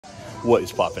What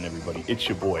is poppin', everybody? It's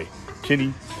your boy,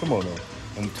 Kenny Kimono,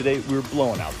 and today we're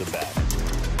blowing out the bat.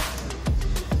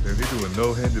 Man, they doing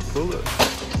no-handed pull-ups.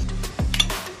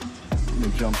 I'm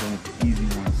gonna jump in with the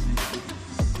easy ones.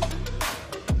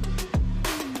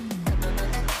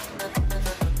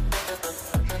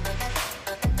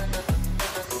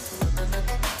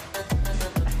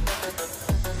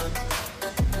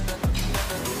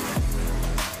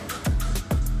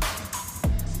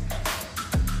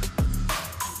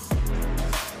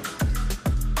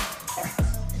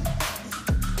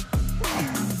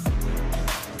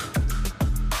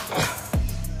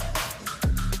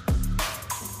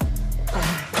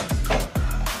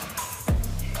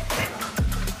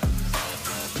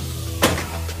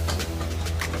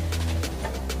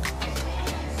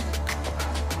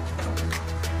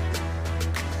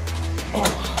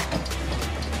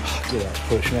 Get that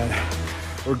push, man.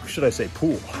 Or should I say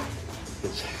pull?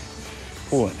 It's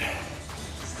pulling.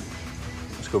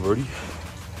 Let's go, birdie.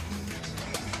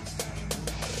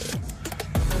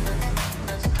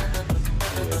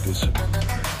 Yeah, good.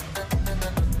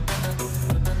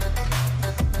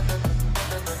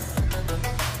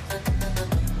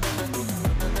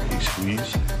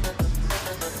 Squeeze.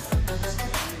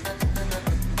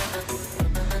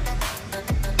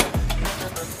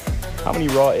 How many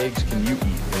raw eggs can you eat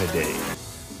in a day?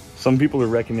 Some people are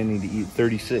recommending to eat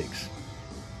 36.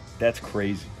 That's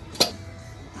crazy.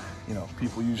 You know,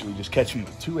 people usually just catch me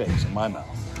with 2 eggs in my mouth.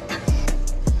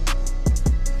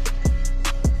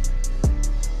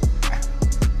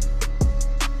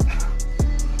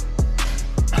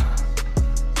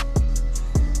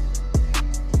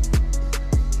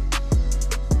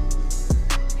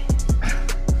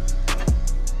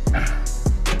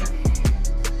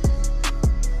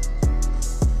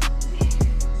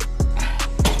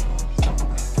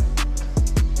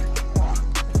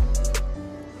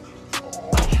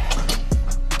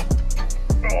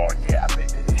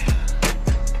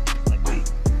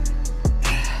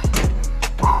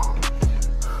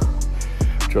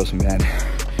 Trust me, man,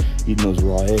 eating those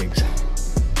raw eggs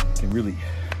can really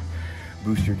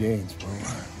boost your gains, bro.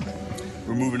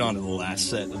 We're moving on to the last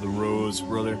set of the rows,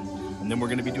 brother. And then we're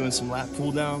gonna be doing some lat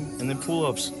pull down and then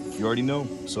pull-ups. You already know,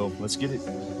 so let's get it.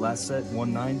 Last set,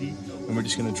 190, and we're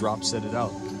just gonna drop set it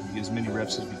out. Get as many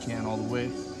reps as we can all the way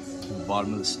to the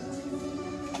bottom of the set.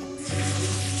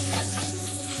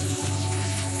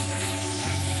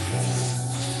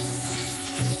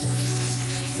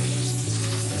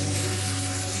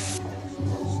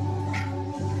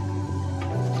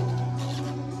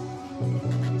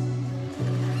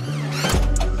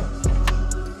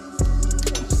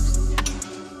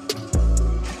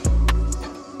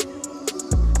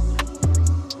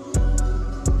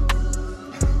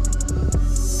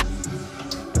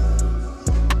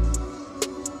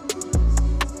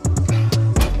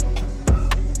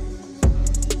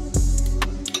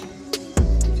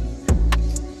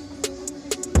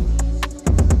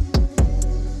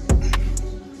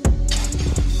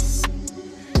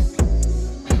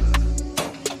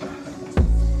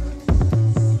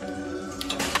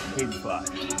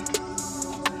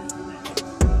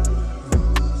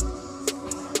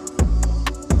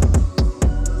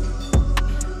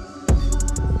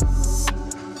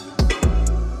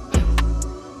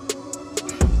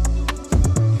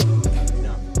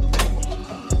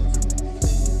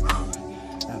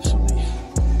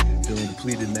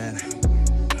 Depleted, man.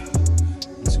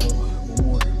 Let's go. One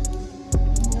more.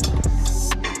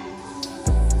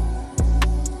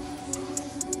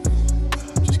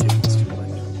 Just kidding. It's too much.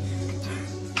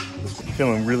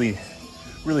 Feeling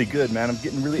really good, man. I'm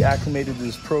getting really acclimated to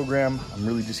this program. I'm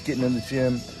really just getting in the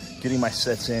gym, getting my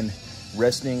sets in,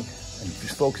 resting, and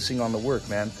just focusing on the work,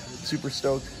 man. Super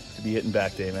stoked to be hitting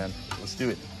back day, man. Let's do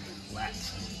it. Lats.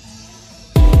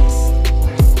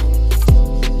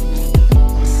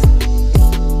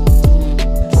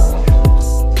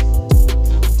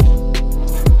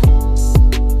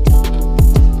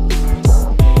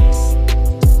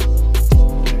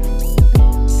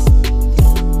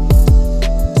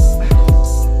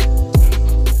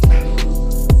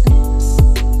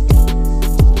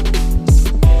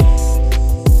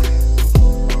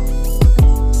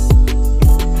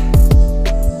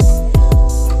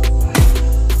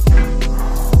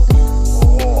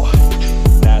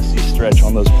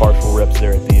 On those partial reps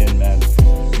there at the end, man.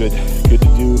 Good to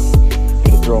do.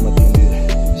 Good to throw them at the end of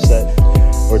the set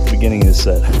or at the beginning of the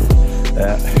set.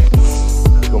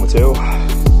 Let's go, Mateo.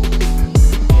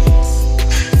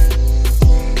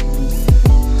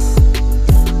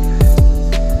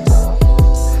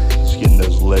 Just getting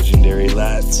those legendary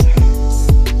lats.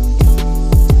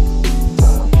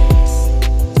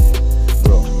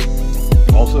 Bro,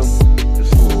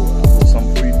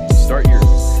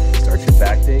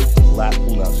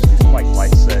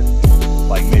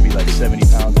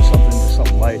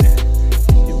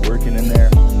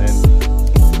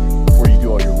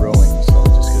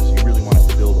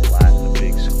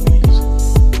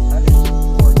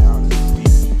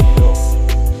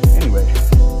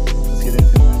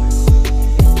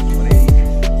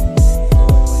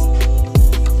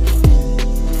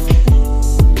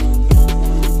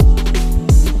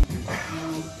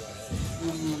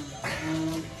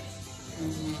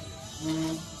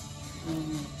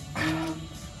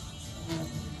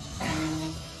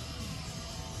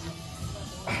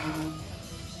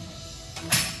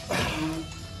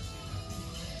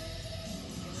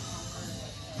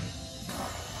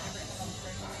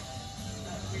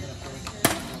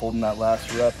 Holding that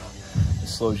last rep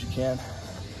as slow as you can.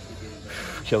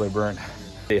 Killer burn.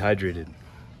 Stay hydrated.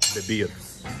 Beer.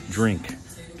 Drink.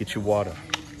 Get your water.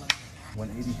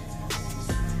 180.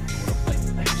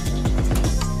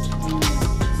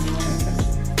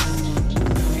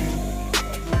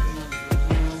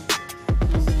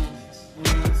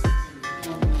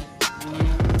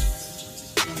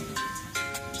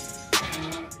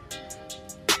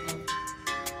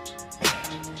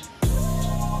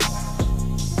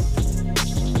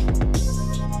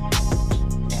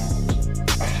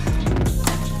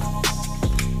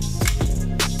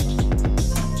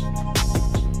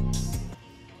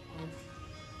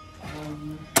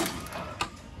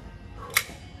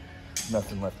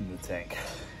 Nothing left in the tank.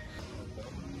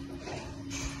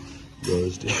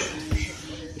 Rose, dude.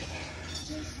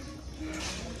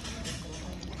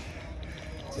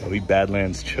 Yeah, we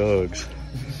Badlands chugs.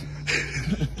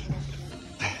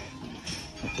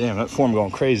 Damn, that form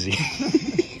going crazy.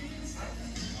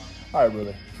 All right,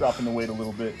 brother. Dropping the weight a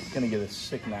little bit. Gonna get a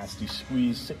sick, nasty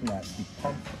squeeze, sick, nasty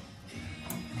pump.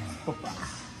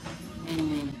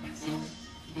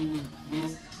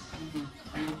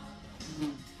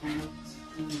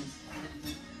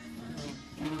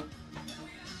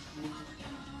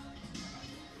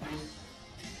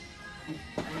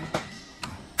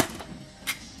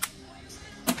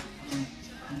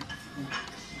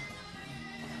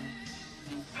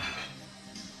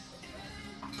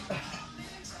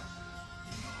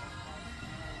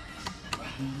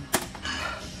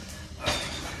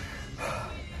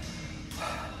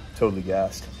 Totally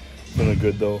gassed. Feeling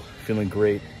good though, feeling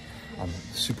great. I'm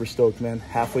super stoked, man.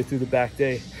 Halfway through the back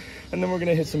day, and then we're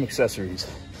gonna hit some accessories.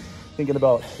 Thinking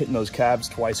about hitting those calves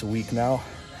twice a week now.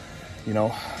 You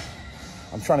know,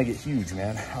 I'm trying to get huge,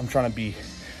 man. I'm trying to be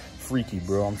freaky,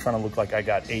 bro. I'm trying to look like I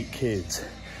got 8 kids.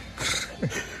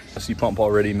 I see pump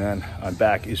already, man. My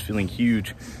back is feeling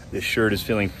huge. This shirt is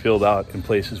feeling filled out in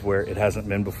places where it hasn't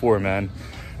been before, man.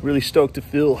 Really stoked to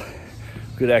feel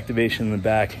good activation in the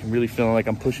back. I'm really feeling like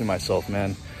I'm pushing myself,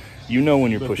 man. You know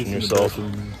when you're pushing yourself.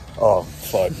 Oh,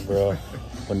 fuck, bro.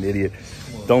 What an idiot.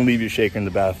 Don't leave your shaker in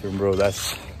the bathroom, bro.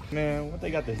 That's... Man, what they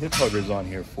got the hip huggers on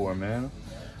here for, man?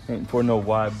 Ain't for no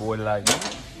wide boy like me.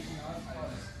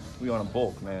 We on a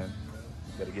bulk, man.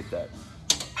 Gotta get that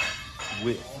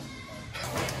width.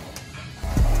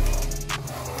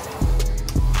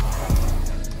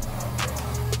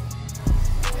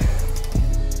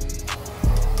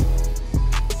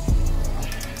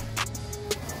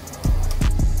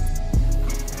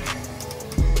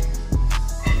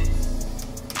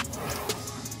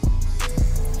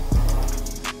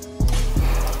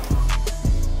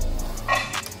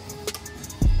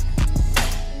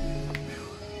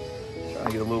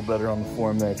 Get a little better on the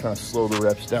form there, trying to slow the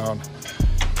reps down.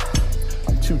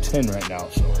 I'm 210 right now,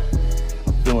 so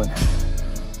I'm feeling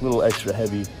a little extra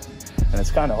heavy, and it's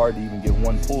kind of hard to even get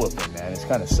one pull-up in, man. It's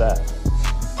kind of sad.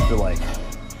 I feel like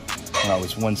when I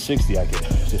was 160, I could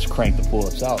just crank the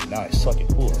pull-ups out. Now I suck at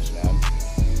pull-ups, man.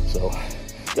 So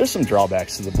there's some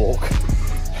drawbacks to the bulk.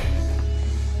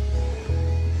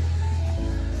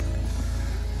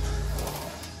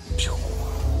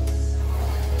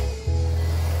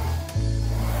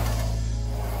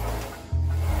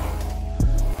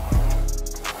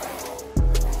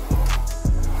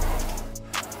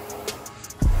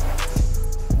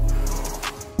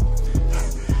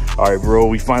 All right, bro,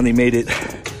 we finally made it.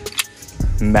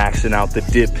 Maxing out the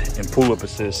dip and pull-up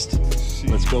assist.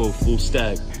 Let's go, full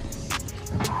stack.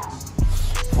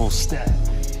 Full stack.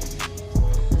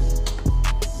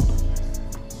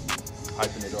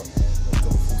 Hyping it up, man. Let's go,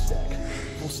 full stack.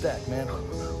 Full stack, man.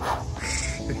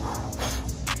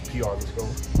 PR, let's go.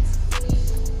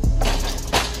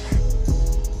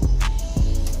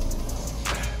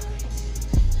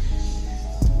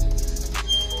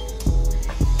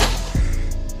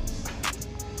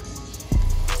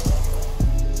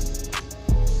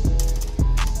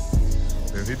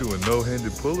 He doing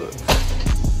no-handed pull-ups.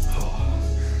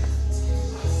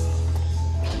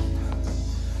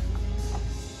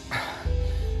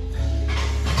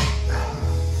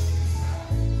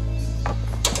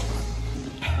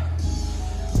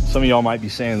 Some of y'all might be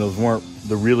saying those weren't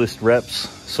the realest reps,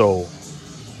 so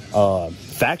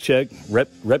fact check, rep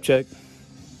check.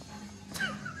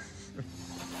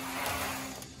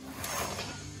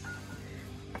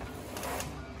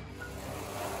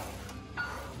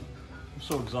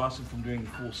 So exhausted from doing the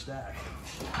full stack.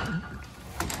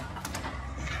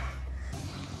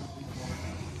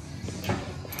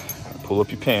 Pull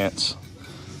up your pants.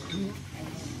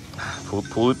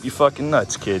 Pull up your fucking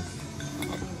nuts, kid.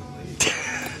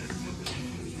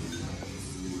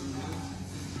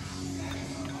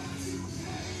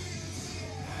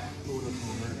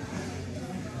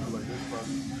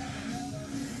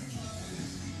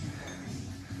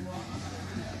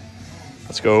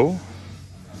 Let's go.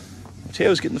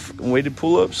 Mateo's getting the fucking weighted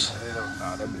pull-ups.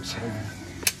 Nah, that bitch heavy.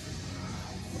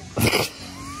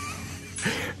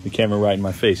 The camera right in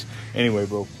my face. Anyway,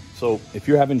 bro. So if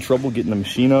you're having trouble getting the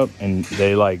machine up and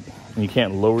they like, and you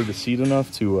can't lower the seat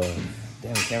enough to,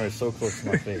 damn, the camera is so close to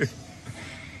my face.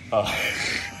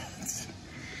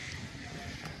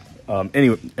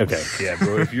 Anyway, okay, yeah,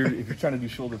 bro. If you're trying to do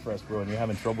shoulder press, bro, and you're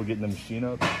having trouble getting the machine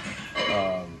up,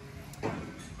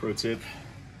 pro tip,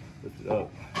 lift it up.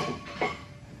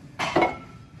 Put a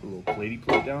little platey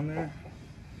plate down there,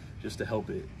 just to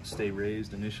help it stay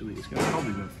raised initially. It's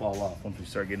probably gonna fall off once we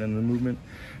start getting into the movement.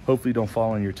 Hopefully, you don't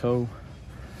fall on your toe,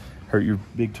 hurt your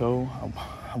big toe.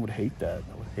 I would hate that.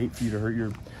 I would hate for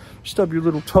you to stub your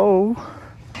little toe.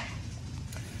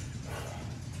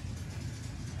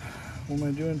 What am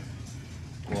I doing?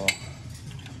 Well,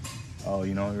 oh,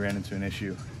 you know, we ran into an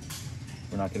issue.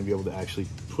 We're not going to be able to actually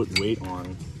put weight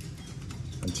on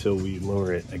until we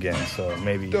lower it again. So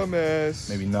maybe,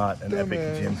 maybe not an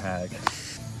epic gym hack.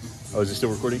 Oh, is it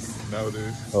still recording? Now it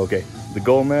is. Okay. The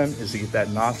goal, man, is to get that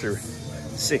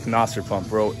sick noster pump,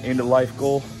 bro. End of life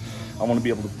goal. I want to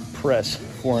be able to press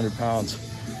 400 pounds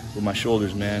with my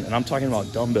shoulders, man. And I'm talking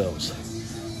about dumbbells.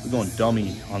 We're going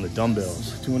dummy on the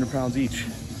dumbbells, 200 pounds each.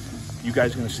 You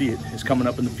guys are gonna see it. It's coming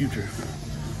up in the future.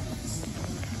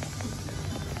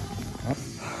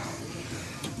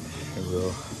 Here we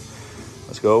go.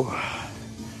 Let's go.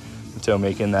 Until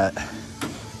making that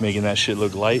shit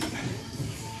look light.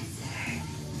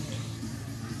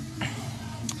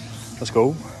 Let's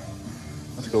go.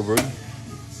 Let's go, Brody.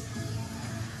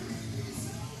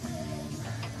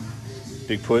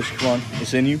 Big push. Come on.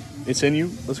 It's in you. It's in you.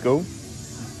 Let's go.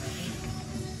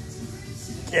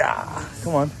 Yeah.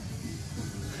 Come on.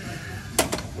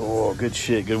 Oh, good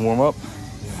shit. Good warm up.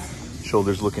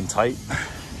 Shoulders looking tight. I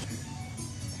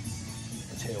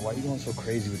tell you, why are you going so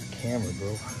crazy with the camera,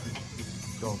 bro?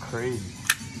 Going crazy.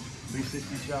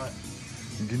 360 shot.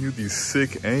 I'm getting you these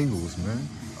sick angles, man.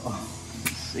 Oh,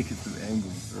 sickest of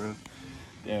angles, bro.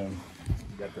 Damn.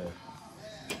 You got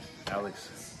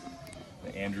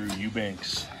the Andrew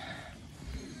Eubanks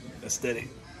aesthetic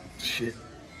shit.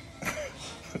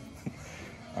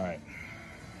 All right.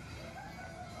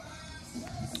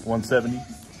 170.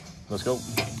 Let's go.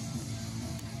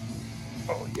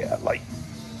 Oh yeah, light.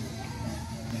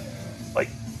 Light.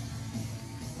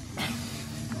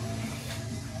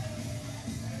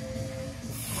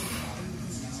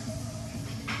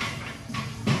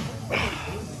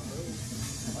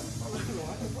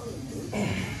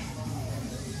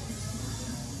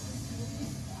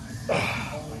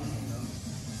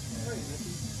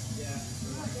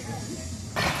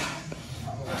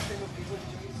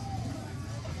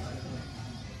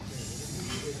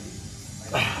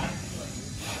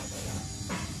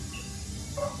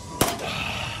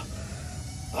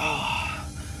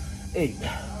 Eight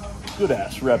good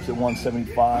ass reps at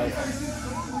 175.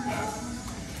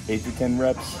 8 to 10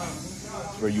 reps is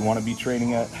where you want to be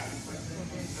training at.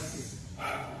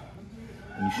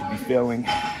 And you should be failing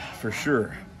for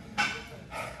sure.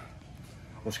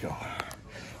 Let's go.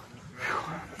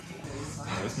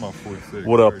 That's my 46.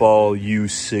 What up, all you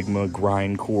Sigma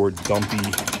grindcore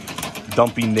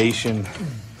dumpy nation?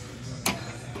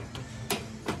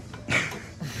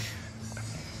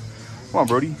 Come on,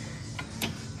 Brody.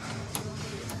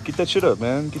 Get that shit up,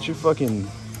 man. Get your fucking...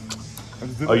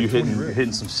 Oh, you're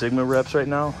hitting some Sigma reps right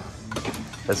now?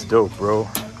 That's dope, bro.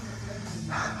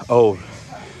 Oh,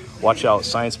 watch out,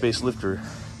 science-based lifter.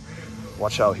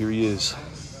 Watch out, here he is.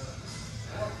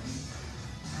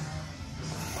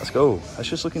 Let's go. That's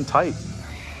just looking tight.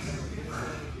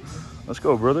 Let's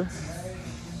go, brother.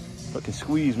 Fucking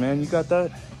squeeze, man. You got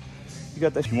that? You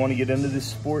got that? If you want to get into this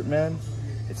sport, man,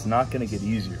 it's not going to get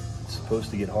easier. It's supposed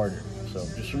to get harder. So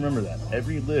just remember that.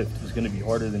 Every lift is going to be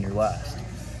harder than your last.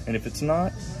 And if it's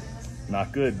not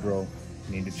good, bro.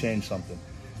 You need to change something.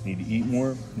 You need to eat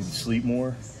more. You need to sleep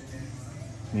more.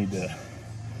 You need to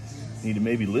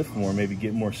maybe lift more, maybe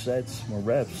get more sets, more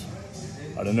reps.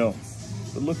 I don't know.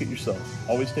 But look at yourself.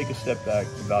 Always take a step back,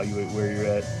 evaluate where you're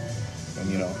at, and,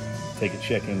 you know, take a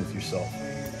check-in with yourself.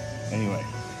 Anyway,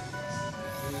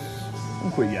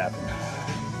 don't quit yapping.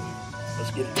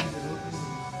 Let's get it.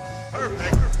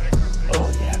 Perfect. Oh,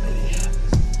 yeah, baby.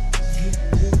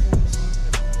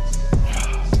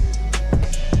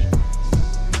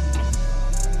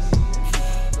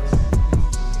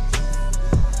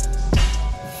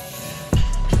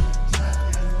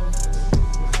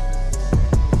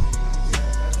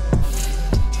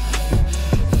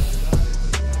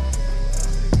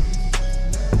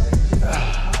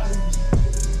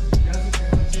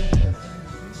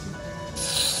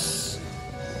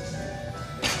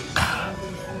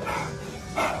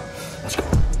 Let's go.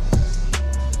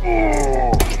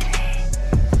 Oh.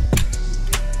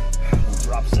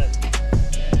 Drop set.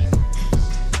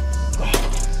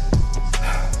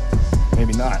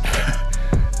 Maybe not.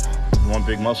 You want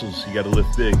big muscles, you gotta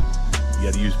lift big. You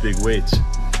gotta use big weights.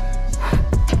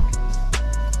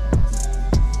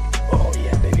 Oh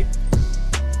yeah, baby.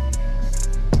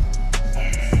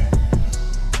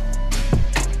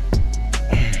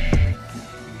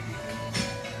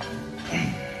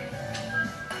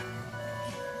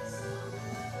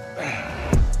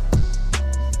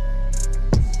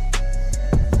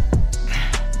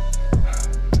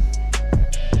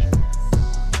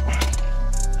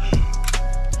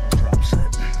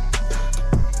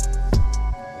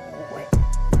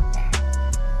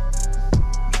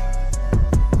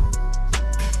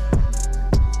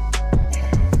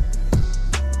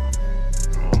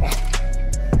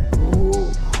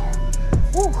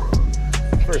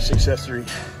 First accessory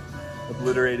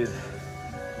obliterated.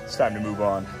 It's time to move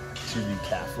on to the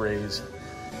calf raise.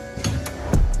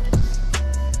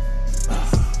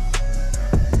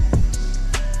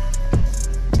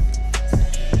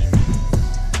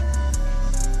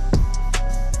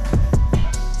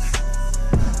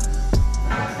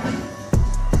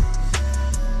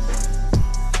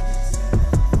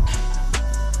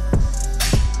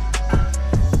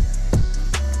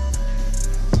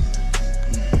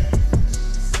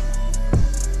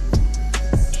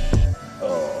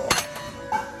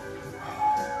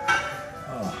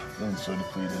 So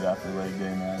depleted after leg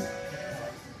day, man.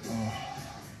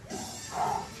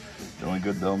 Feeling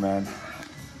good though, man.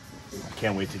 I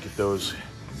can't wait to get those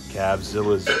calves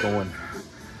Zillas going.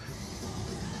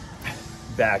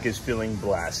 Back is feeling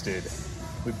blasted.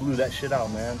 We blew that shit out,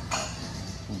 man.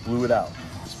 We blew it out.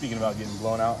 Speaking about getting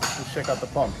blown out, let's check out the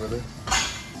pump, brother.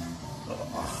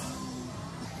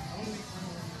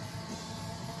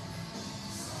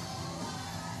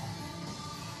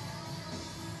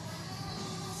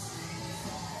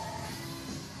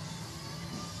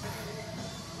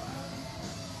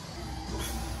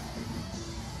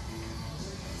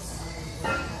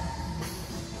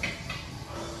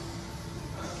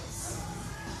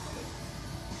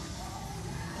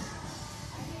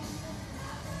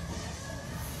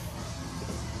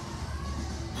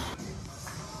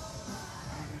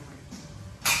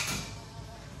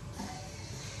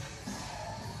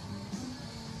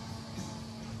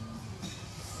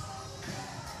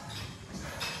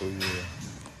 Oh yeah.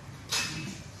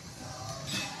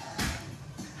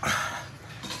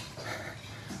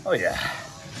 Oh yeah.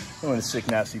 Doing a sick,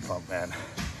 nasty pump, man.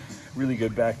 Really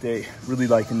good back day. Really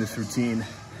liking this routine.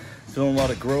 Feeling a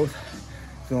lot of growth.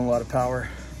 Feeling a lot of power.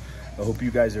 I hope you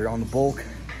guys are on the bulk.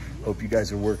 Hope you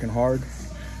guys are working hard.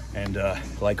 And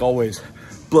like always,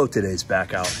 blow today's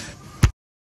back out.